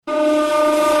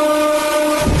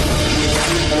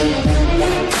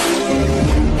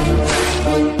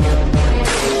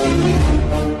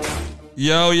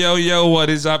Yo,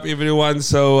 what is up, everyone?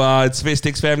 So, it's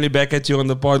Festix Family back at you on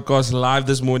the podcast live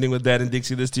this morning with Darren and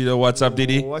Dixie in the studio. What's up,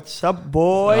 Diddy? What's up,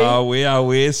 boy? We are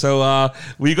we. So,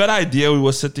 we got an idea. We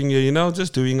were sitting here,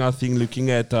 just doing our thing,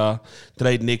 looking at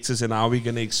TradeNexis and how we're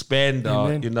going to expand,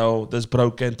 this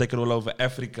broker and take it all over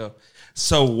Africa.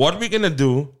 So, what we're going to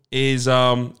do is,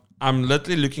 I'm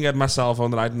literally looking at my cell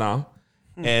phone right now.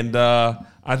 And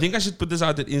I think I should put this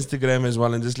out at Instagram as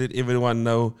well and just let everyone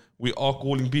know we are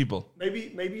calling people.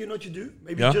 Maybe you know what you do?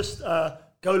 Maybe just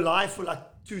go live for like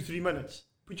 2-3 minutes.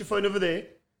 Put your phone over there.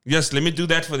 Yes, let me do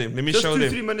that for them. Let me just show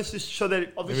them. 2-3 minutes to show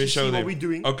that obviously see what we're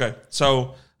doing. Okay,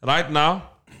 so right now,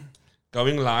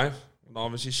 going live, and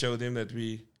obviously show them that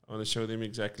I want to show them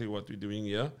exactly what we're doing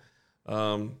here.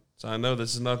 So I know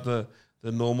this is not the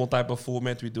normal type of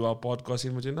format we do our podcast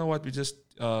in, but you know what? We just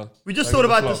thought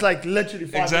about this like literally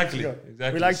 5 minutes ago.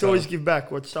 Exactly. We like to always give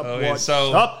back. What's up? What's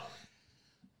up?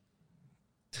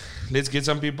 Let's get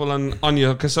some people on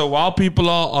here. Okay, so while people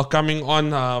are coming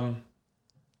on,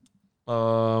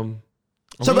 let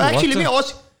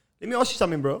me ask you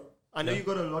something, bro. I know you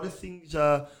got a lot of things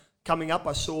coming up.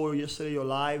 I saw yesterday your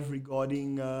live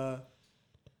regarding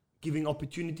giving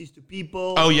opportunities to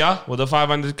people. Oh yeah, with the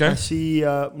 500k. I see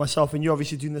myself and you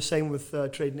obviously doing the same with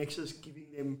TradeNexis,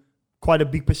 giving them quite a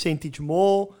big percentage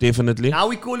more. Definitely. Now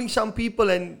we're calling some people,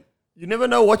 and you never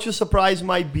know what your surprise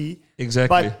might be.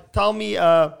 Exactly. But tell me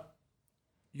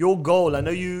your goal. I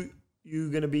know you're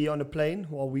going to be on a plane,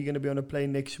 or we're going to be on a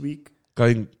plane next week.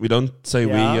 We don't say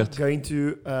we yet. Going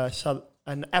to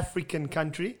an African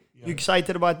country. Yeah. You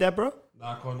excited about that, bro? No,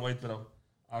 I can't wait, bro.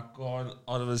 I can't,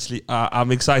 honestly. I'm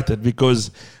excited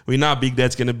because we know how big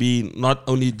that's going to be, not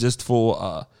only just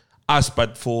for us,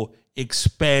 but for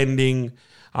expanding,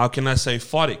 how can I say,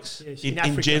 Forex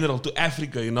in general to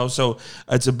Africa, So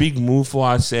it's a big move for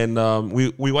us, and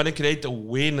we want to create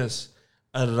awareness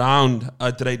around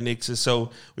TradeNexis.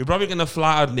 So we're probably going to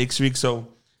fly out next week. So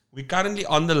we're currently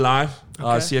on the live.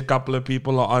 I see a couple of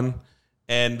people are on.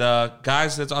 And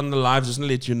guys that's on the live, just to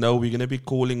let you know, we're going to be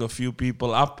calling a few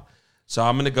people up. So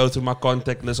I'm going to go through my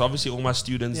contact list. Obviously, all my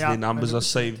students, their numbers 100%. Are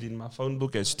saved in my phone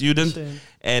book as student. 100%.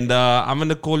 And I'm going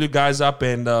to call you guys up,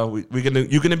 and you're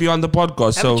going to be on the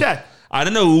podcast. Have a chat. I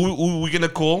don't know who we're going to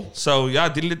call. So yeah, I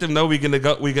didn't let them know we're going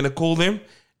to call them,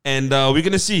 and we're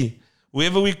going to see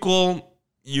whoever we call.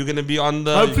 You're going to be on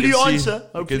the. Hopefully you answer.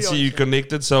 You can see you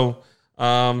connected. So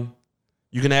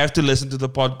you're going to have to listen to the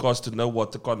podcast to know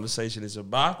what the conversation is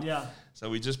about. Yeah. So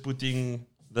we're just putting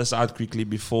this out quickly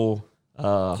before.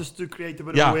 Just to create a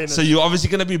bit of awareness. So you're obviously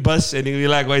going to be buzzed and you're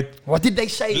like, wait. What did they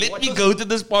say? Let me go to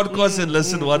this podcast and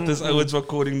listen what this Owens were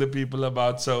calling the people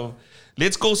about. So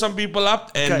let's call some people up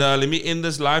and let me end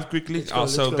this live quickly.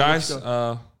 So guys,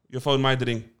 your phone might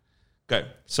ring. Okay.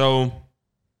 So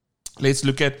let's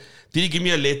look at, did you give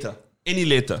me a letter? Any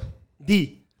letter?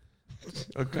 D.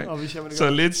 Okay. So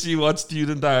let's see what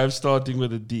student I have starting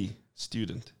with a D.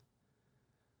 Student.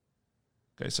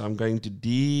 Okay. So I'm going to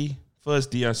D.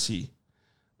 First D I see.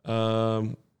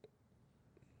 Daryl,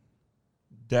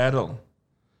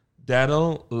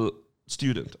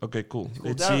 student. Okay, cool.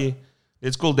 Let's see.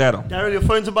 Let's call Daryl. Daryl, your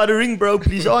phone's about to ring, bro.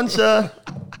 Please answer.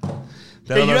 Daryl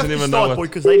you have doesn't to even start, know boy,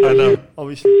 because they know you,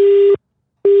 obviously.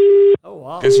 Oh,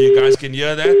 wow. Okay, so you guys can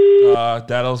hear that.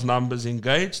 Daryl's number's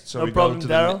engaged. So no problem,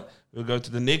 Daryl. We'll go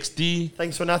to the next D.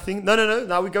 Thanks for nothing. No.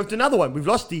 Now we go to another one. We've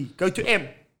lost D. Go to M.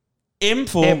 M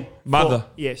for mother.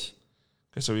 Yes.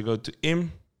 Okay, so we go to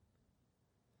M.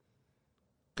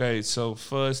 Okay, so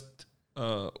first,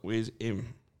 where's M?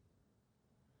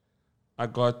 I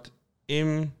got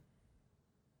M.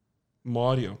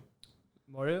 Mario.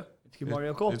 Let's give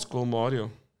Mario a call. Let's call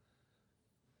Mario.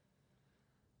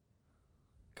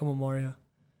 Come on, Mario.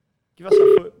 Give us a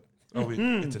foot. Oh, wait,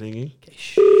 it's ringing. Okay,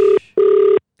 shh.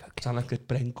 Sound like a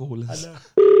prank call. I know.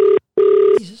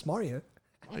 Jesus, Mario.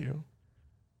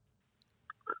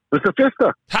 Mr.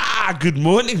 Chester. Ha! Good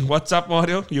morning. What's up,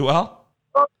 Mario? You well?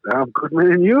 I'm good,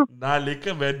 man. And you? Nah,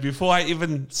 lekker, man. Before I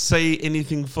even say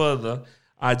anything further,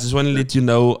 I just want to let you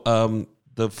know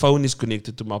the phone is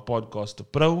connected to my podcast,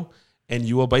 Pro, and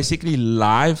you are basically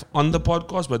live on the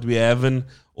podcast, but we haven't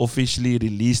officially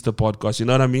released the podcast. You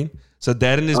know what I mean? So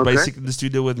Darren is basically in the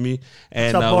studio with me,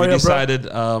 and we decided,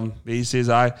 he says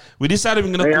we decided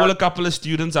we're going to call a couple of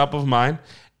students up of mine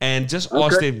and just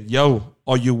ask them, yo,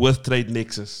 are you with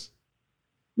TradeNexis?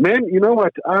 Man, you know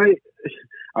what?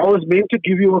 I was meant to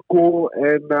give you a call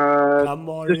and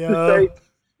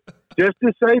just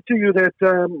to say to you that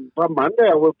on Monday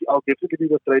I'll definitely be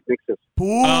with TradeNexis.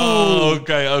 Oh,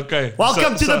 okay.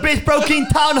 Welcome to the best broker in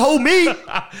town, homie.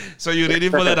 So you ready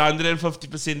for that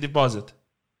 150% deposit?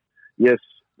 Yes.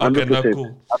 100%. Okay, no,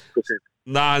 cool. 100%.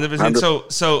 Nah,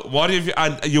 100%. So what if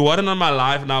you weren't on my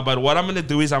live now? But what I'm gonna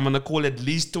do is I'm gonna call at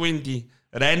least 20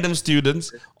 random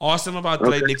students, ask them about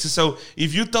TradeNexis. So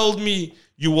if you told me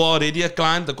you were already a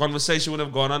client, the conversation would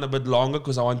have gone on a bit longer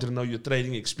because I wanted to know your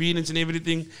trading experience and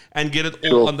everything and get it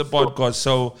all on the podcast.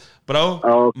 So,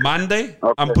 bro, Monday,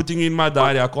 I'm putting you in my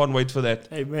diary. I can't wait for that.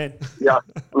 Hey, man. Yeah,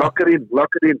 lock it in.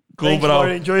 Cool, thanks, bro.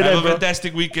 Enjoy Have that, a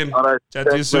fantastic weekend. All right. Chat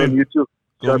to you soon. Man, you too.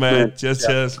 Cool, man. Cheers.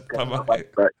 Cheers. Bye-bye.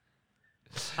 Bye.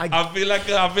 I feel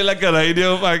like a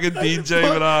radio fucking DJ,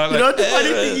 bro. You know what the funny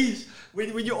thing is?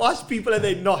 When you ask people and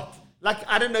they're not. Like,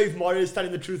 I don't know if Mario is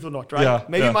telling the truth or not, right? Yeah,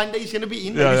 maybe Monday he's going to be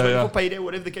in, maybe he's waiting for payday,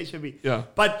 whatever the case may be. Yeah.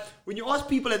 But when you ask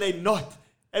people and they're not,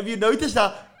 have you noticed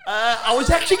that I was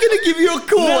actually going to give you a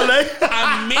call,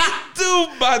 I meant to,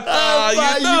 but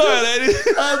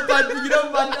but you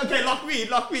know, okay,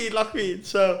 lock me in.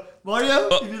 So, Mario,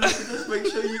 if you look at this, make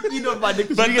sure you in on Monday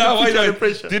because we're going to put you under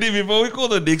pressure. Diddy, before we call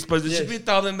the next person, should we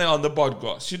tell them they're on the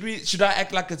podcast? Should I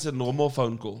act like it's a normal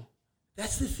phone call?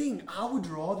 That's the thing. I would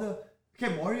rather...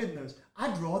 Okay, Mario knows.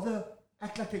 I'd rather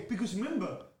act like that because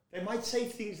remember, they might say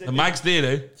things that... The mic's there,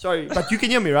 eh? Sorry, but you can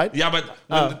hear me, right? Yeah, but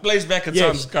when it plays back, it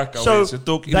sounds caca. So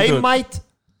they might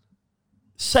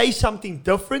say something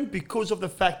different because of the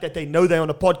fact that they know they're on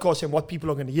a podcast and what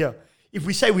people are going to hear. If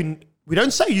we say we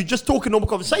don't say, you just talk a normal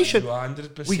conversation,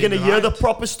 we're going to hear the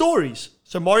proper stories.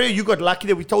 So Mario, you got lucky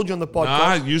that we told you on the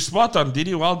podcast. Nah, you spot on,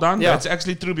 Diddy. Well done. Yeah. That's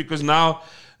actually true because now,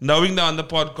 knowing they're on the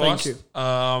podcast...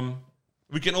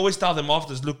 we can always tell them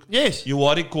after, look, yes, you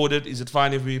are recorded. Is it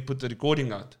fine if we put the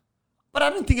recording out? But I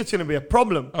don't think it's going to be a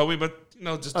problem.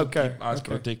 Just to keep us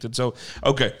protected. So,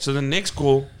 so the next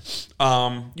call.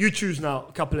 You choose now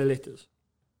a couple of letters.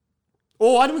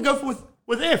 Or why don't we go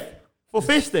with F for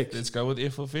Festex? Let's go with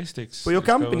F for Festex. For your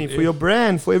company, for your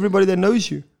brand, for everybody that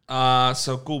knows you.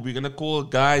 So cool. We're going to call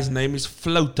guy's name is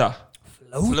Floater.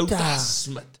 Floater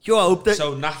Smith. Yo, I hope that...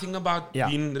 So nothing about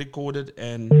being recorded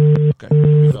and... Okay.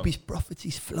 I hope his prophecy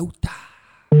is Floater.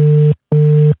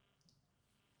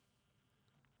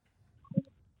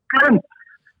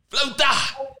 Floater!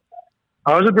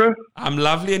 How's it, bro? I'm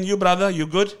lovely, and you, brother? You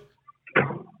good?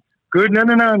 Good. No.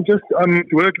 I'm at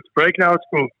work. It's break now. It's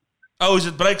cool. Oh, is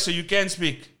it break so you can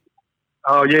speak?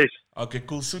 Oh, yes. Okay,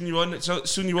 cool. Soon you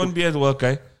won't be at work,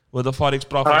 eh? With the Forex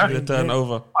profits going to turn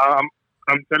over.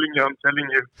 I'm telling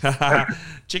you.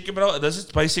 Check it, bro. This is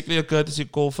basically a courtesy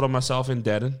call from myself and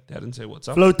Darren. Darren, say what's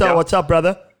up. Floater, what's up,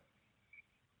 brother?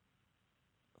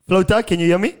 Floater, can you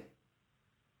hear me?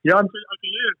 Yeah, I can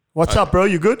hear. What's up, bro?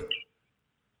 You good?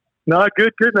 No,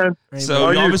 good, man. So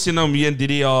you obviously know me and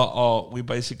Diddy are we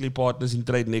basically partners in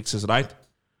TradeNexis, right?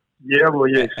 Yeah, well,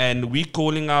 yes. And we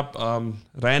calling up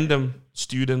random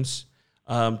students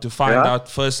to find out,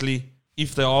 firstly,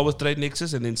 if they are with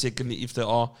TradeNexis, and then secondly, if they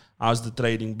are, how's the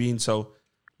trading been? So,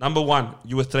 number one,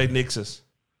 you with TradeNexis?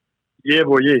 Yeah,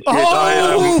 well, yes. Floater!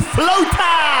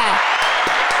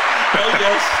 Oh,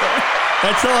 yes.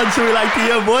 That's the answer we like to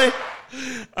hear, boy.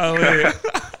 Oh, yeah.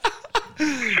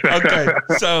 Okay,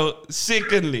 so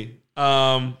secondly,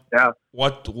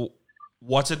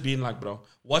 what's it been like, bro?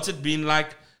 What's it been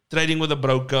like trading with a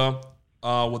broker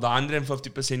with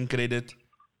 150% credit?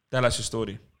 Tell us your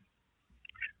story.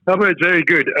 No, but it's very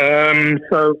good.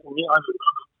 So for me,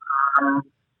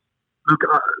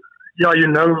 you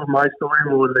know my story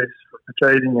more or less for the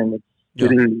trading and it's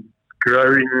getting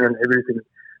growing and everything.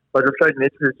 But the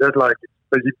TradeNexis is just like it's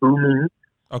busy booming.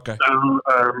 Okay. So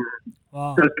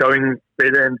just going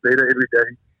better and better every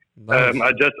day. Nice.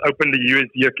 I just opened the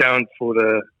USD account for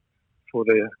the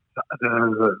the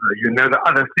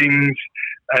other things,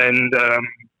 and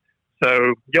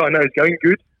it's going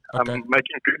good. Okay. I'm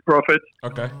making good profits.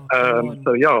 Okay.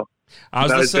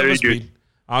 How's the service been?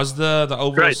 How's the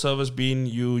overall service been?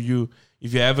 You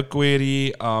if you have a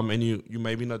query and you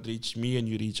maybe not reach me and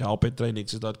you reach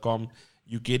help@TradeNexis.com,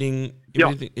 you getting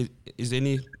everything. Is there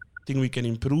anything we can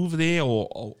improve there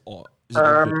or is it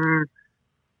good?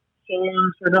 So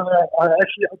now I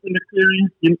actually opened a query.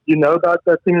 You know about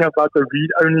that thing about the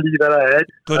read only that I had?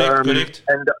 Correct.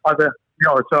 And the other,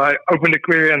 so I opened a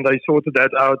query and they sorted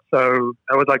that out. So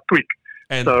that was like quick.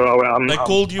 And so they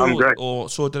called you or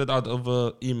sorted it out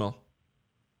over email?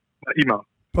 Email.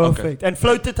 Perfect. Okay. And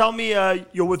Floater, tell me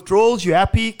your withdrawals. You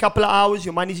happy? Couple of hours.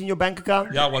 Your money's in your bank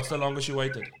account. Yeah. What's the longest you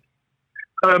waited?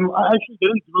 I actually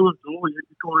didn't do a withdrawal yet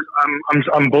because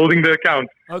I'm building the account.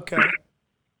 Okay.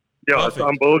 Yeah, Perfect. So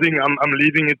I'm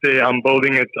leaving it there. I'm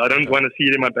building it. I don't want to see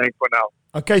it in my bank for now.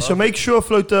 Okay, so make sure,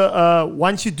 Floater,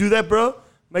 once you do that, bro,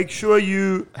 make sure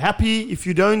you happy. If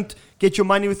you don't get your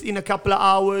money within a couple of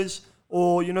hours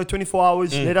or 24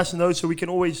 hours, let us know so we can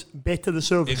always better the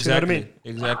service. Exactly.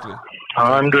 You know what Exactly.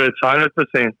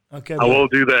 100%. Okay, I will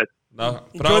do that. No,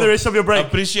 Enjoy the rest of your break.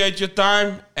 Appreciate your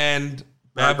time and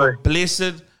have a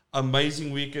blessed,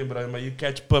 amazing weekend, bro. May you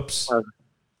catch pups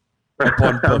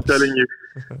upon pups. I'm telling you.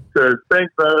 So,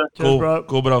 thanks, brother. Cheers, bro.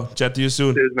 Cool, bro. Chat to you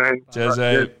soon. Cheers, man. Cheers,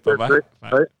 Bye-bye.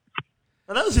 Bye.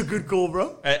 And that was a good call,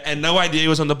 bro. And no idea he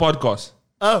was on the podcast.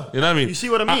 Oh, You know what I mean? You see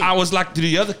what I mean? I was like, did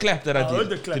you hear the clap that I did? heard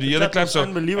the clap. Did you The hear the clap clap? was So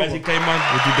unbelievable. as he came on,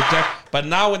 we did the clap. But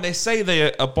now when they say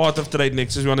they're a part of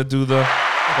TradeNexis, we want to do the...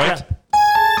 Wait. clap.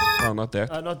 No, not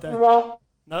that. Not that.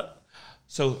 No.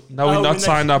 So now we're not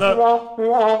signed up. No.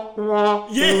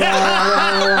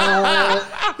 Yeah.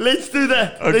 Let's do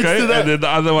that. Let's Okay, do that. and then the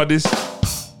other one is...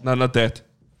 No, not that.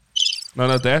 No,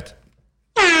 not that.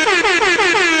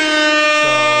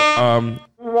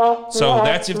 So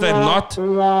that's if they're not.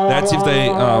 That's if they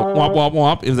womp womp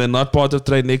womp. If they're not part of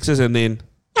TradeNexis, and then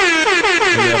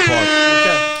they're part.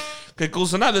 Okay, cool.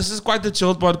 So now this is quite a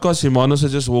chilled podcast. Simone also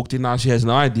just walked in now. She has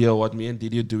no idea what me and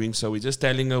Didi are doing. So we're just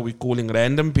telling her we're calling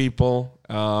random people.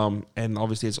 And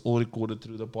obviously it's all recorded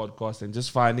through the podcast and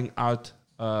just finding out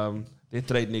their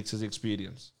TradeNexis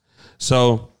experience.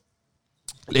 So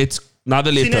let's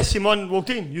another letter. Seen Simon walked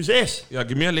in. Use S. Yeah,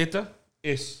 give me a letter.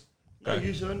 S. No,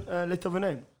 use a letter of a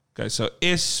name. Okay, so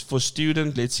S for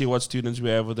student. Let's see what students we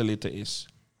have with the letter S.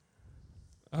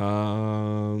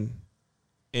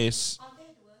 S.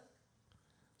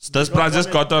 So this prize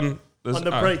just got on... This, On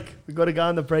the break. We got a guy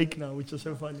on the break now, which is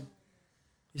so funny.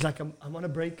 He's like, I'm on a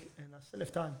break and I still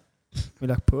have time. We're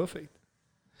like, perfect.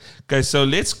 Okay, so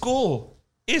let's call.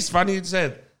 S, funny you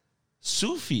said.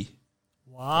 Sufi.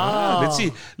 Wow.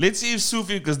 Let's see if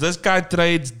Sufi, because this guy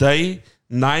trades day,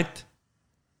 night,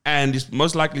 and is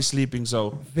most likely sleeping.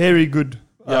 So Very good.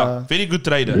 very good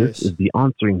trader. This is the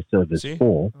answering service See?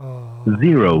 for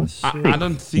 0 I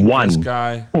don't think One. this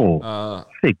guy. 4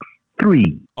 6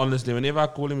 3. Honestly, whenever I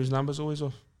call him, his number's always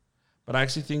off. But I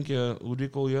actually think, who do we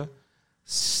call here?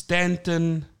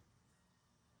 Stanton.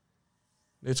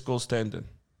 Let's call Stanton.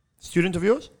 Student of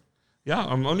yours? Yeah,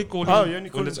 I'm only calling you only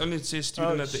call when him- it only says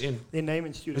student at the end. Their name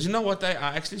and Because student. you know what?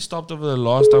 I actually stopped over the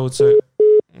last, I would say.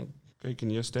 Okay,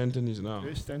 can you Stanton is now.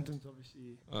 Stanton's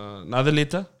obviously. Another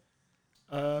letter?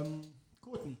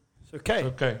 Courtney. It's okay.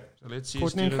 Okay, so let's see.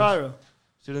 Courtney and Students, Cairo.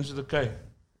 students with a K.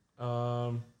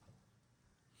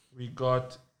 We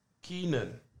got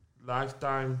Keenan,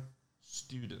 lifetime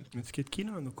student. Let's get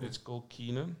Keenan on the call. Let's call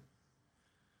Keenan.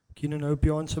 Keenan, I hope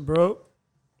you answer, bro.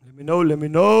 Let me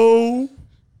know.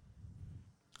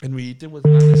 And we hit him with,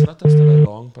 it's not just a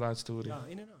long pride story. Yeah,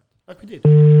 in and out. Like we did.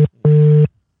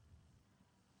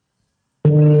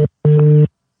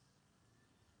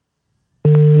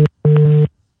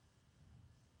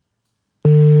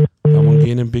 Come on,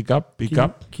 Keenan, pick up.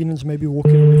 Keenan's maybe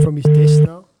walking away from his desk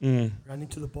now. Running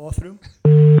to the bathroom.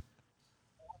 Okay,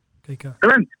 go.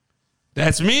 Excellent.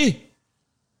 That's me.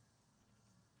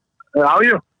 How are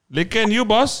you? Lick and you,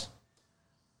 boss.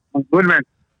 I'm good, man.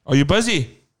 Are you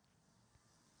busy?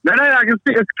 No, I can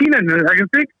speak. It's Keenan. I can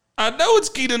speak. I know it's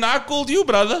Keenan. I called you,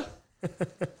 brother.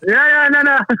 Yeah,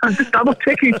 no. I'm just double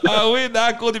checking. Wait,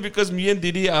 I called you because me and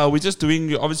Didi, we're just doing,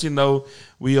 you obviously know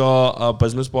we are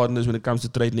business partners when it comes to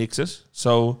TradeNexis.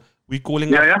 So we're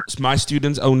calling up my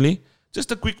students only. Just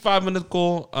a quick 5-minute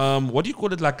call. What do you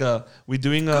call it? We're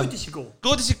doing a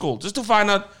courtesy call. Just to find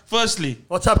out, firstly.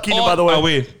 What's up, Keenan, by the way?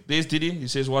 Wait, there's Didi. He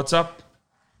says, what's up?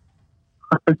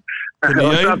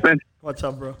 What's up, man? What's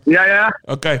up, bro? Yeah.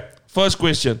 Okay, first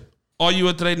question. Are you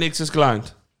a TradeNexis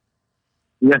client?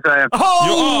 Yes, I am.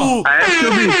 Oh! I have to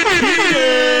be.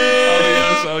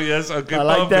 Oh yes. Okay, I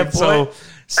like perfect. that, boy. So,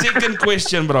 second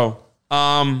question, bro.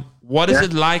 What is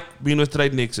it like being with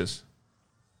TradeNexis?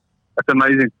 That's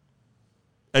amazing.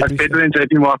 That's better than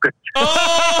JP Market.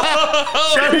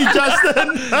 Sorry,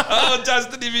 Justin.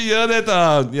 Justin, if you hear that,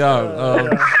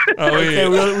 Okay,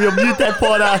 we'll mute that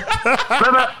part out.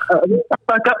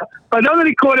 But don't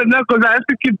record it now because I have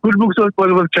to keep good books with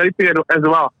JP as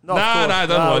well. No,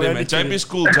 don't worry, man. JP is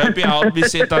cool. JP helped me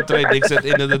set up TradeNexis at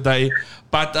the end of the day.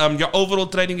 But your overall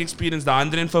trading experience, the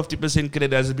 150%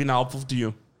 credit, has it been helpful to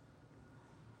you?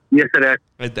 Yes, it has.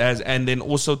 It has. And then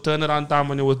also turnaround time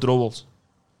on your withdrawals.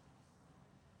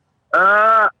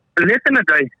 Less than a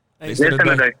day. Less than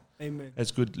a day. Amen. That's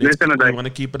good. Less than a day. We want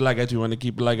to keep it like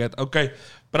that. Okay.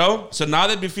 Bro, so now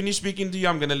that we finished speaking to you,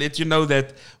 I'm going to let you know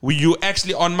that you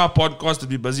actually on my podcast to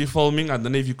be busy filming. I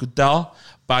don't know if you could tell.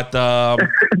 But, we're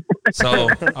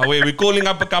calling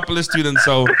up a couple of students.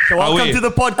 So welcome to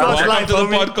the podcast. Welcome to the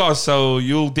podcast. So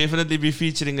you'll definitely be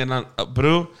featuring. And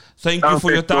bro, thank you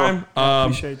for your time.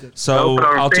 Appreciate it. So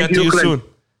I'll chat to you soon.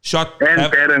 Shot. And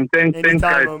Darren, thanks, Anytime,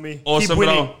 guys. homie. Awesome, Keep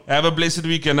winning. bro. Have a blessed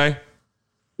weekend, eh?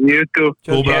 You too.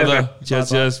 Cool, Cheers. brother. Cheers,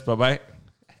 cheers. Bye-bye.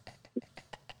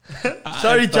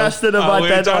 Sorry, Justin, about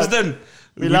that. Justin.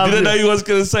 We love didn't you. know you was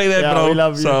going to say that, Yeah, bro. we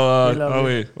love you. So, We love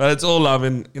you. well, it's all love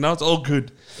and, it's all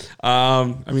good. I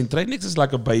mean, TradeNexis is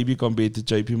like a baby compared to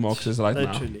JP Moxes right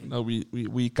Literally. now. No,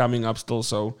 we coming up still,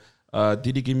 so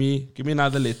Didi, give me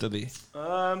another letter there.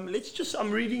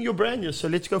 I'm reading your brand here, so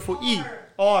let's go for E.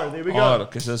 R, there we go. R.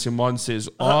 Okay, so Simone says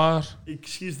R.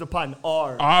 Excuse the pun.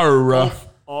 R. R.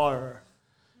 R.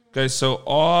 Okay, so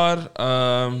R.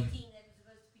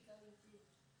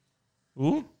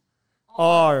 Who?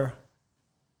 R.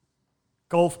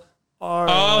 Golf. R.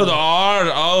 Oh, the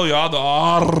R. Oh, yeah, the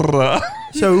R.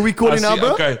 So who we calling now,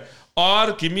 bro? Okay.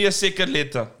 R, give me a second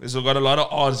letter. Because we've got a lot of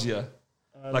R's here.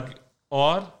 Like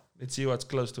R. Let's see what's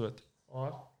close to it.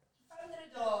 R.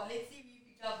 Let's see if you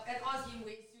pick up and ask him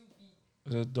where's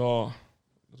Sophie. Radar.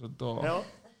 No?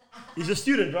 He's a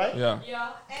student, right? Yeah. Yeah,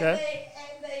 Okay.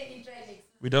 and they in TradeNexis.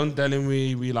 We don't tell him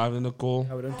we live in the call.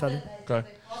 No, we don't tell him. Okay.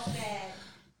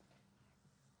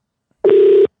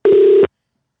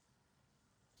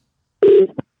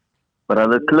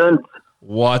 Brother Clint,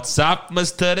 What's up,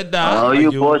 Mr. Radar? how are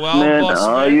you, boss man?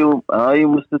 How are you,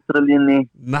 Mr. Trillionaire?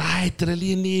 Nah,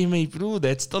 trillion, my bro.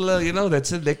 That's still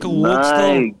that's a lekker word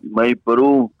still. Nah, my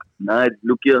bro. Nah,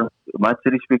 look here. Much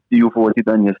respect to you for what you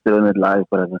done yesterday on that live,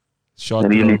 brother. Shot,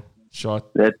 Really? bro. Shot.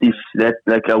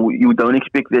 You don't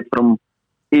expect that from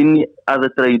any other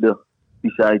trader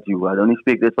besides you. I don't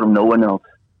expect that from no one else.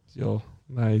 Yo,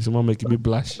 nah, he's making me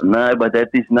blush. Nah, but that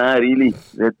is mad,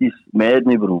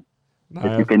 me, bro. That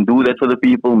Nah, you can do that for the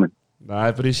people, man. I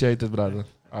appreciate it, brother.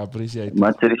 I appreciate it.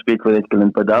 Much respect for that,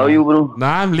 Clint. But how are you, bro?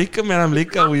 Nah, I'm lekker, man. I'm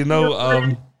lekker.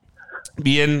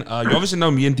 You obviously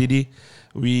know me and Didi.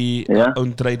 We Yeah.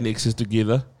 own TradeNexis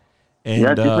together. And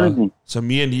Yeah, definitely. so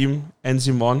me and him and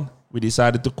Simone, we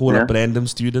decided to call Yeah. up random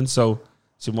students. So,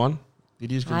 Simone,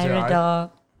 Didi's can Hi, say hi. Radar.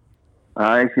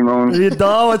 Hi, Simone.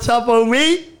 Rida, what's up,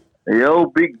 homie? Yo,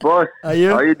 big boss. Are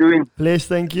you? How you doing? Blessed,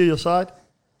 thank you. Your side?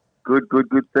 Good.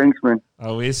 Thanks, man.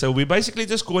 So we're basically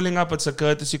just calling up. It's a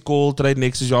courtesy call.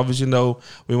 TradeNexis, you obviously know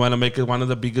we want to make it one of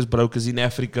the biggest brokers in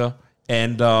Africa.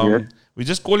 And Yes. we're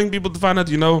just calling people to find out,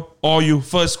 are you,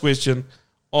 first question,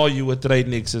 are you a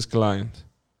TradeNexis client?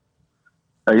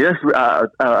 Yes,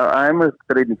 I'm a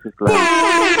TradeNexis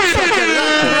client.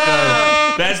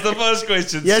 That's the first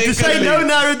question. Yeah, to say no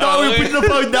now, Rida, we put the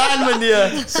phone down, man,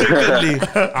 yeah. Secondly,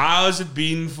 how's it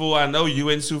been for, I know you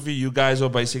and Sufi, you guys are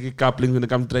basically coupling when it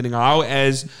comes to trading. How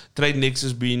has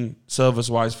TradeNexis been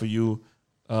service-wise for you?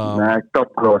 Nah,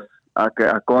 top class. Okay,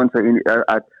 I can't say any.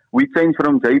 We changed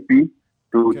from JP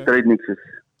to TradeNexis.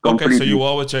 Okay, so you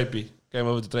are with JP. Came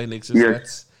over to TradeNexis.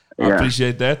 Yes. I Yeah.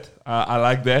 appreciate that. I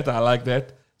like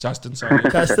that. Justin, sorry.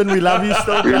 Justin, we love you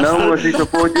still, You know, Justin. we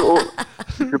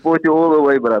support you all the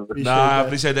way, brother. I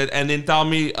appreciate that. And then tell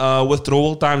me,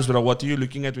 withdrawal times, bro. What are you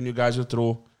looking at when you guys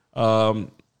withdraw?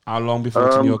 How long before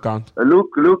it's in your account? Look.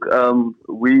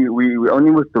 We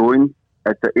only withdrawing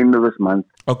at the end of this month.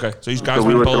 Okay, so you guys So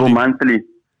we been withdraw building. monthly.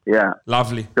 Yeah.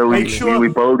 Lovely. So Make sure- we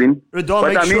build in. Rida,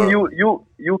 But make I mean, sure.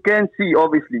 you can see,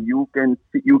 obviously, you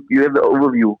have the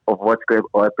overview of what's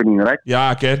happening, right? Yeah,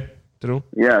 I can. True.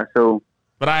 Yeah. So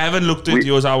But I haven't looked at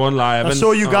yours. I won't lie. I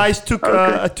saw you guys took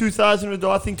Okay. a 2,000 Rida,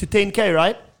 I think, to 10K,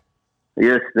 right?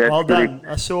 yes, that's Well correct.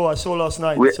 done. I saw last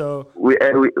night. We So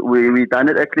we done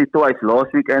it actually twice,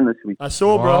 last week and this week. I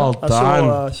saw, bro. Well I saw.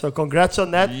 done. So congrats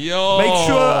on that. Yo. Make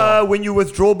sure when you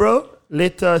withdraw, bro,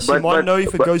 let Simon but- know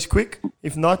if it but- goes quick.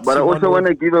 If not, But I Simon also will- want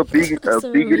to give a big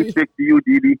Sorry. respect to you,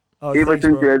 Didi. Oh, Ever thanks,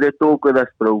 since bro. you had that talk with us,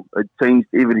 bro, it changed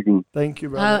everything. Thank you,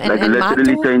 bro. Oh, Like and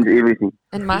literally my changed everything.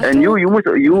 And my And you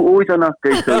always on our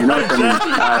case, so you know what I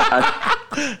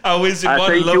mean. I wish I Simone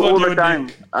thank love you what all you the do. time.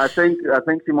 I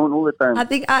thank Simone all the time. I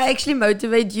think I actually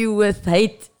motivate you with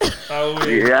hate, Oh,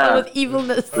 wait. Yeah, with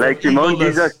evilness. like Simone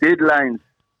gives us deadlines.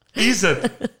 Is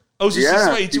it? Oh, so Yeah. she's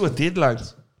why you with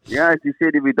deadlines. Yeah, she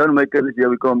said if we don't make it this year,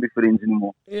 we can't be friends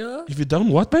anymore. Yeah. If you don't,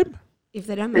 what, babe? If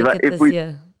they don't make it if this we-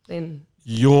 year, then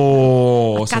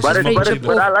Yo. So cut But, she's it, not friendship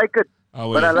but I like it.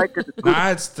 Oh, But I wait. like it. It's good. Nah,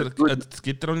 it's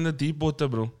get thrown in the deep water,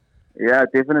 bro. Yeah,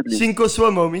 definitely. Sink or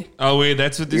swim, homie. Oh, wait,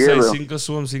 that's what they Yeah, say. bro. Sink or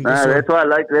swim, sink or Nah, swim. that's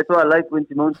why I like when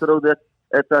Simone throws that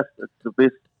at us. It's the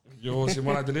best. Yo,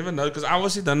 Simone, I didn't even know, because I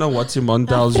obviously don't know what Simone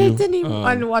I tells you threaten him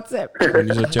on WhatsApp. when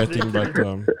you're chatting, but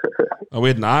oh,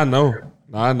 wait, I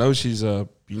know she's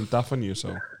being tough on you,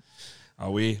 so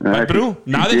oh, wait. But, bro,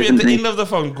 now that we're at the definitely. end of the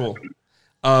phone call,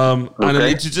 I'm gonna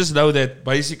Okay. let you just know that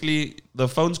basically the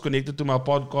phone's connected to my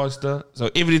podcaster, so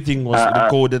everything was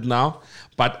recorded now.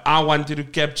 But I wanted to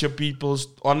capture people's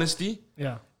honesty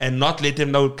Yeah. and not let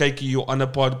him know, Keiki, you're on a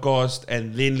podcast,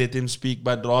 and then let him speak,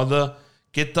 but rather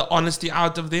get the honesty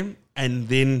out of them and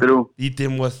then lead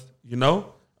them with, you're on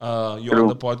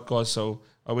the podcast. So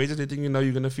we're just letting you know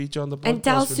you're going to feature on the podcast. And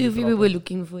tell Sufi we were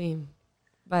looking for him.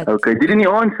 But okay, didn't he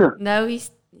answer? No,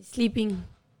 he's sleeping.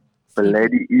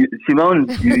 Lady, Simone,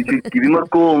 you should give him a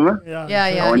call, no?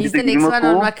 Yeah. He's the next one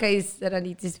on my case that I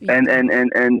need to speak. And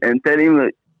tell him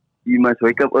that he must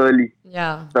wake up early.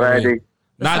 Yeah. Friday.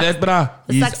 Nah, that bruh.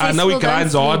 I know he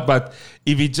grinds hard, but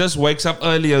if he just wakes up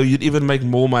earlier, you'd even make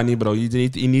more money, bro. He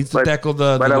needs to tackle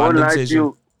the London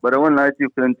session. But I won't lie to you,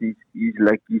 Clint. He's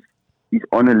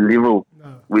on a level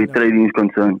where trading is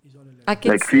concerned. I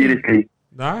can like see. Seriously.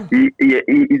 Nah. He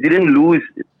didn't lose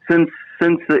since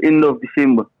the end of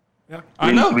December. Yeah.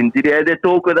 I know. When did he have that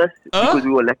talk with us? Because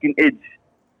we were lacking edge,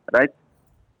 right?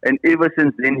 And ever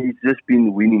since then, he's just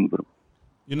been winning, bro.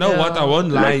 You know what? I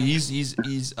won't lie.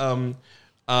 He's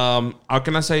how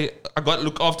can I say? I got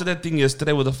look after that thing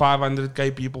yesterday with the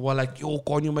 500k people were like, yo,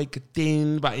 can you make a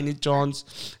 10 by any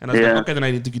chance? And I was like, okay, then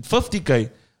I need to get 50k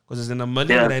because there's in a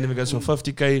million rand if it goes for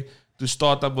 50k to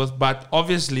start up with. But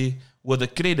obviously, with the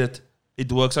credit,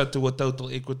 it works out to a total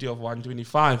equity of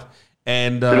 125.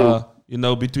 And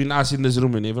between us in this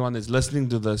room and everyone that's listening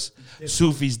to this,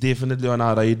 Sufi's definitely on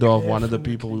our radar of one of the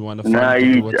people we want to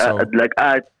find.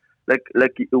 Like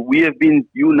we have been,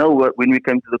 when we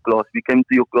came to the class, we came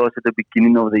to your class at the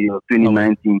beginning of the year,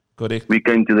 2019. Correct. We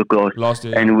came to the class last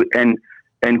year, and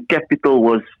capital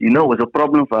was a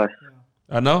problem for us.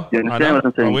 I know. You understand what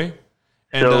I'm saying?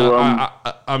 And so,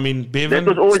 I mean, Bevan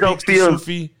that was always our fear.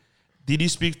 Sufi. Did he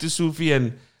speak to Sufi?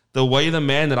 And the way the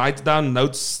man writes down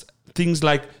notes, things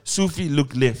like Sufi,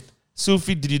 look left.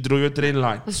 Sufi, did you draw your trend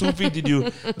line? Sufi, did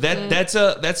you? That's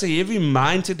a heavy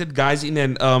mindset that guys in,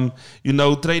 and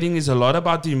trading is a lot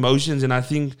about the emotions, and I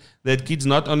think that kid's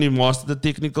not only master the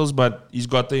technicals, but he's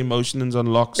got the emotions on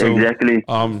lock. So, exactly.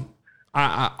 I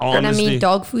honestly,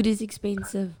 dog food is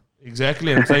expensive.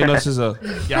 Exactly, and Thanos is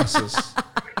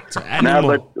it's an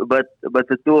animal. No, but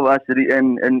the two of us,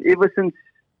 and ever since,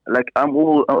 like I'm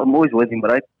always with him,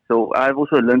 right? So I've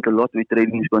also learned a lot with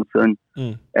trading is concerned,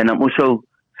 and I'm also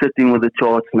sitting with the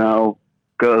charts now,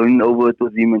 going over to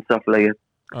them and stuff like that.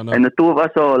 And the two of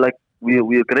us are like,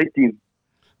 we're a great team.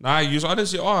 Nah, you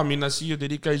honestly are. I mean, I see your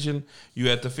dedication. You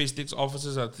at the Festex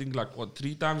offices, I think,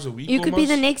 3 times a week. You could be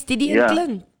the next Diddy and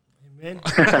Clint. Amen.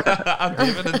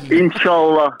 Definitely.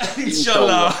 Inshallah.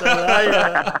 Inshallah.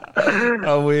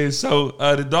 So,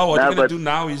 Rida, what we're going to do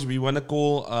now is we want to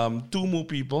call 2 more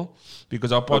people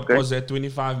because our podcast is at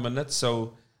 25 minutes.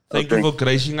 So, thank you for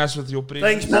gracing us with your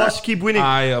presence. Thanks, boss. Keep winning.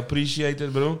 I appreciate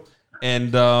it, bro.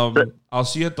 And I'll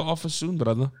see you at the office soon,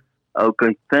 brother.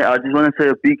 Okay. I just want to say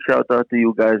a big shout out to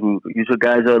you guys. You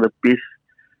guys are the best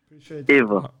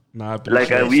ever.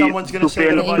 Someone's going to say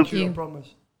that about you, I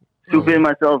promise. Sufi and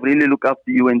myself really look up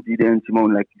to you and Darren and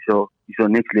Simone. Like, you're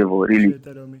next level, really.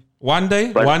 One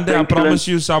day, I promise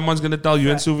you, someone's going to tell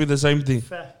you and Sufi the same thing.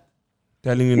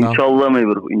 Telling you now. Inshallah, my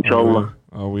bro. Inshallah.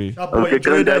 Are we? Okay,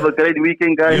 guys, have a great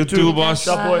weekend, guys. You too, boss.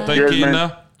 Take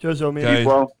care. Cheers, homie. Okay.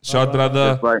 Shot,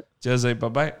 brother. Bye. Cheers,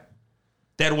 bye-bye.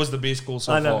 That was the best call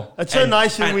so far. It's so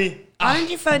nice when we... Why don't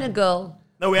you phone a girl?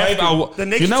 No, we have to. The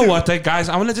next you know what, guys?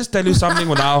 I want to just tell you something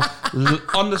now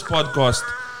on this podcast.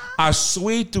 I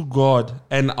swear to God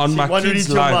and on my kids'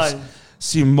 lives,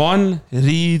 Simone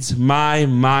reads my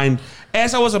mind.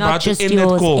 As I was about to end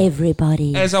that call,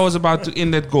 everybody. As I was about to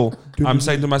end that call, I'm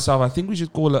saying to myself, I think we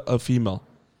should call her a female.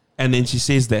 And then she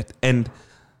says that. And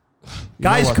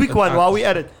guys, quick one while we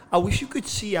at it. I wish you could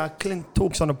see how Clint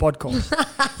talks on a podcast.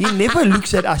 He never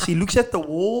looks at us. He looks at the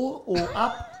wall or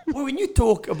up. Well, when you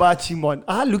talk about Simone,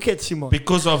 I look at Simone.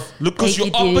 Because you're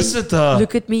opposite her.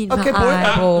 Look at me in Okay, my boy.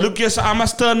 eyeball. Look, yes, I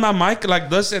must turn my mic like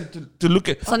this and to look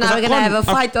at. So now we're going to have a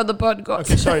fight on the podcast.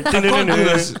 Okay, sorry. I can't do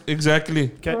this.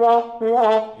 Exactly. Okay. Yeah,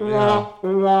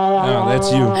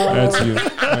 that's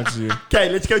you. Okay,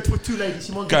 let's go to 2 ladies.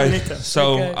 Simone, give me a Okay, letter.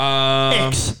 so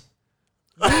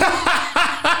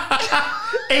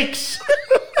X.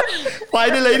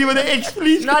 Find a lady with an X,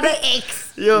 please. Not an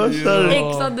X. Sorry.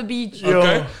 X on the beach.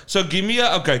 Okay, so give me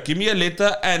a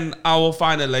letter and I will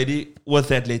find a lady with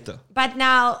that letter. But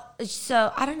now,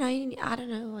 so I don't know any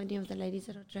of the ladies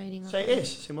that are trading. Say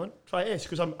S, Simone. Try S,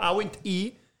 because I went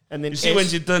E and then You see, S. when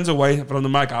she turns away from the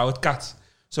mic, how it cuts.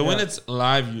 So when it's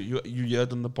live, you hear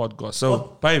it on the podcast.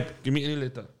 So, babe, give me any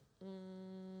letter.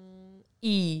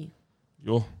 E.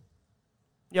 Yo.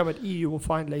 Yeah, but E you will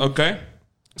find later. Okay.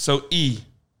 So E.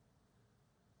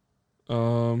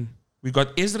 We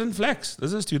got Ezrin Flex. This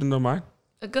is a student of mine.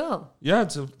 A girl? Yeah,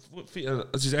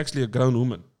 she's actually a grown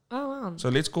woman. Oh, wow. So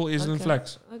let's call Ezrin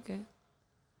Flex. Okay.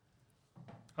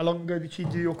 How long ago did she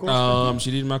do your course? She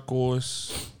did my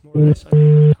course. More or less, I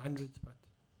think hundreds, but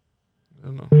I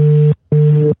don't know.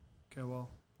 okay, well,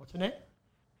 what's her name?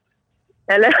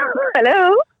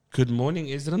 Hello. Good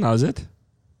morning, Ezra. How's it?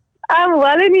 I'm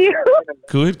well and you.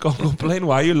 Good. Can't complain.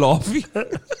 Why are you laughing?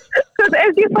 Because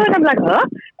as you phone, I'm like, huh?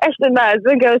 Ashton, my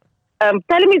husband goes,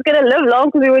 tell him he's going to live long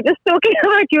because we were just talking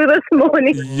about you this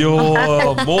morning.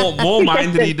 Yo, more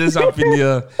mind readers up in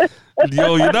here.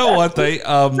 Yo, you know what?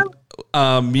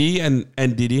 Me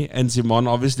and Didi and Simone,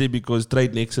 obviously, because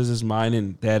TradeNexis is mine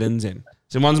and Darren's, and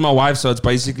Simone's my wife, so it's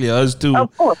basically hers too.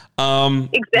 Of course.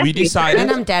 Exactly. We decided.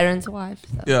 And I'm Darren's wife.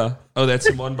 So. Yeah. Oh, that's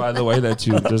Simone, by the way, that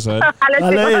you just heard.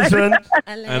 Hello, Ezra.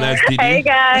 And that's Didi. Hey,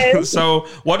 guys. So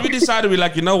what we decided, we're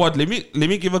like, you know what? Let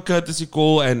me give a courtesy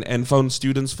call and phone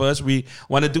students first. We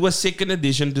want to do a second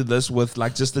edition to this with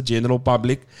like just the general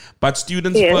public, but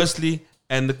students firstly.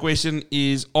 And the question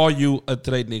is, are you a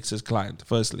TradeNexis client?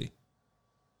 Firstly.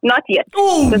 Not yet.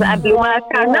 Because I blew my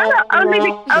account. No, only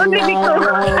because.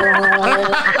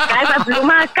 Guys, I blew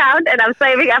my account and I'm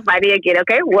saving up money again,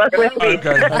 okay? Work with me.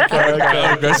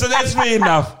 Okay. So that's fair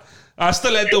enough. I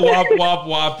still had to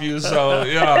whop you. So,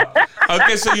 yeah.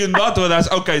 Okay, so you're not with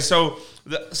us. Okay, so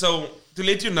to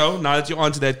let you know, now that you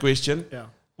answered that question,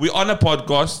 we're on a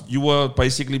podcast. You were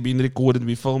basically being recorded.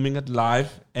 We're filming it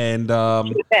live. And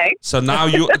so now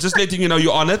you just letting you know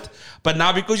you're on it. But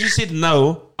now because you said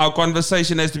no, our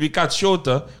conversation has to be cut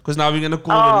shorter because now we're going to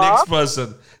call the next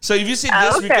person. So if you said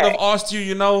this, we could have asked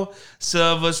you,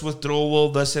 service,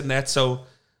 withdrawal, this and that. So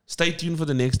stay tuned for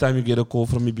the next time you get a call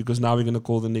from me because now we're going to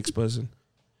call the next person.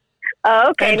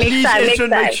 Okay, and next time.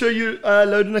 Make sure you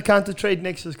load an account to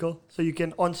TradeNexis, girl, so you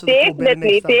can answer the call better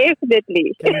next time.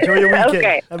 Definitely. Okay, enjoy your weekend.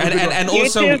 Okay. And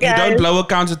also, you don't blow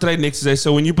accounts at TradeNexis.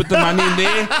 So when you put the money in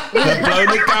there, the blown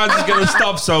account is going to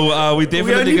stop. So we're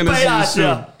definitely going to see you soon.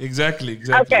 Yeah. Exactly.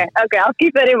 Okay, I'll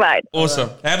keep that in mind. Awesome.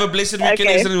 Right. Have a blessed weekend,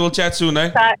 Ezra, and we'll chat soon,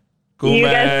 eh? Cool, you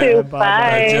guys too.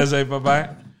 Bye. Cheers,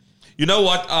 bye-bye. You know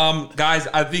what, guys?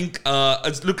 I think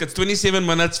it's 27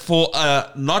 minutes for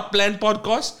a not planned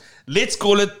podcast. Let's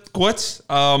call it quits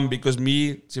because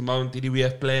me, Simone, Didi, we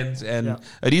have plans and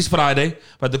it is Friday.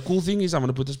 But the cool thing is I'm going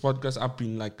to put this podcast up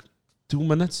in like 2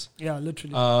 minutes. Yeah,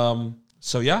 literally.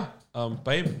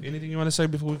 Babe, anything you want to say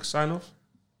before we sign off?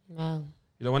 No.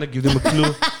 You don't want to give them a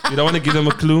clue? You don't want to give them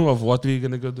a clue of what we're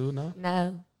going to go do now?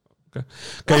 No.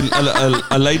 Okay,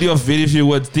 a lady of very few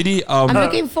words. Didi, I'm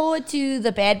looking forward to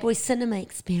the Bad Boy Cinema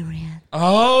experience.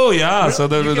 Oh, yeah. So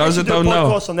those that don't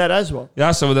know. On that as well.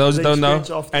 Yeah, so those that don't know.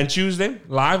 And choose them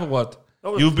live or what?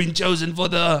 You've been chosen for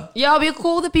the... Yeah, we'll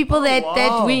call the people that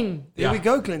win. There we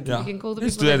go, Clinton. Yeah. We can call the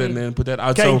Let's people do that and then put that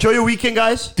out. Okay, enjoy your weekend,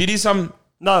 guys. Didi,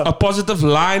 a positive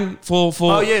line for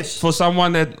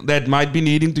someone that might be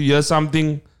needing to hear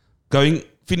something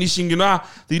finishing,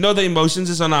 the emotions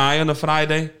is on a high on a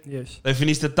Friday. Yes. They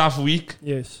finished a tough week.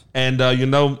 Yes. And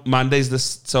Monday's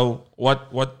this. So what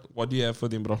do you have for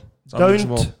them, bro?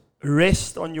 Don't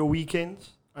rest on your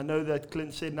weekends. I know that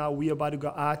Clint said now we're about to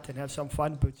go out and have some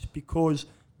fun, but it's because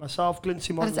myself, Clint,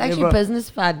 Simone, it's actually business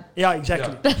fun. Yeah,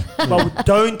 exactly. Yeah. But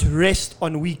don't rest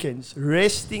on weekends.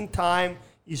 Resting time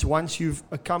is once you've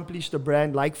accomplished a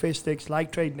brand like Festex,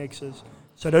 like TradeNexis.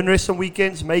 So don't rest on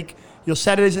weekends. Make your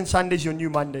Saturdays and Sundays your new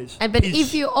Mondays. But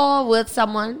if you are with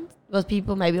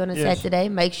people maybe on a Saturday,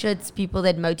 make sure it's people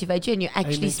that motivate you and you're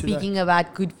actually speaking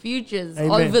about good futures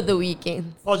over the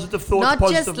weekend. Positive thoughts, not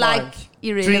positive just like minds.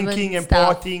 irrelevant drinking and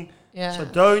stuff. partying. Yeah. So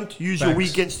don't use your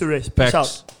weekends to rest. Peace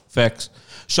out. Facts.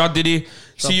 Shot Didi.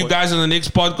 See you guys on the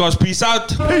next podcast. Peace out.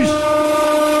 Peace.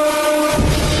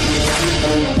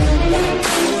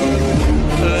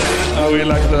 We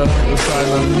like the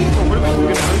silent. What are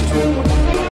we going to do?